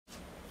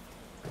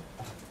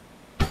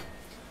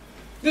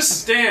This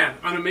is Dan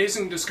on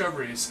Amazing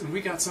Discoveries, and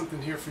we got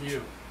something here for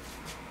you.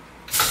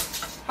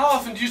 How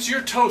often does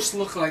your toast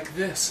look like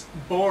this?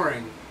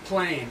 Boring,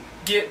 plain,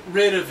 get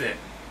rid of it.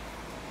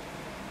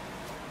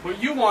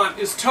 What you want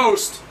is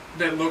toast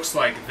that looks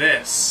like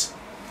this.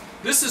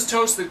 This is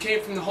toast that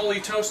came from the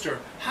Holy Toaster.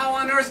 How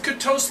on earth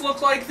could toast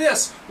look like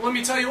this? Well, let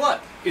me tell you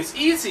what, it's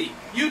easy.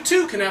 You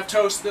too can have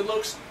toast that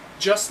looks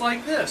just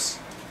like this.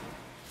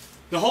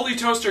 The Holy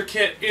Toaster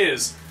kit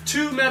is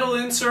 2 metal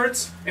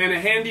inserts and a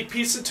handy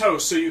piece of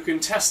toast so you can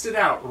test it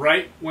out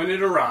right when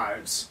it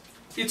arrives.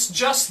 It's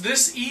just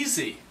this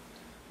easy.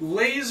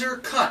 Laser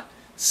cut,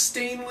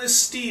 stainless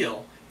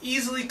steel,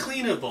 easily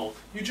cleanable.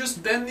 You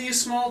just bend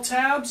these small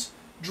tabs,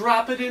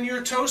 drop it in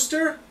your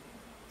toaster,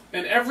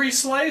 and every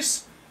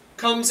slice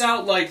comes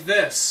out like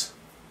this.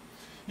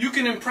 You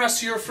can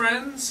impress your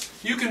friends,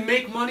 you can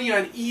make money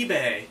on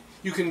eBay,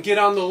 you can get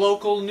on the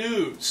local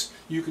news,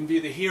 you can be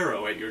the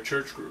hero at your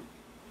church group.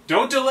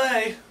 Don't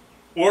delay.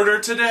 Order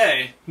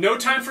today. No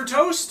time for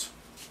toast?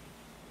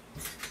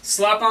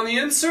 Slap on the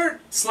insert,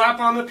 slap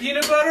on the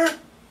peanut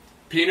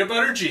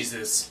butter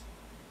Jesus.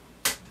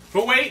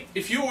 But wait,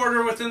 if you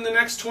order within the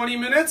next 20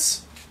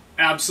 minutes,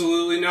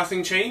 absolutely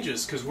nothing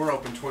changes because we're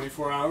open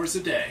 24 hours a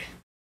day.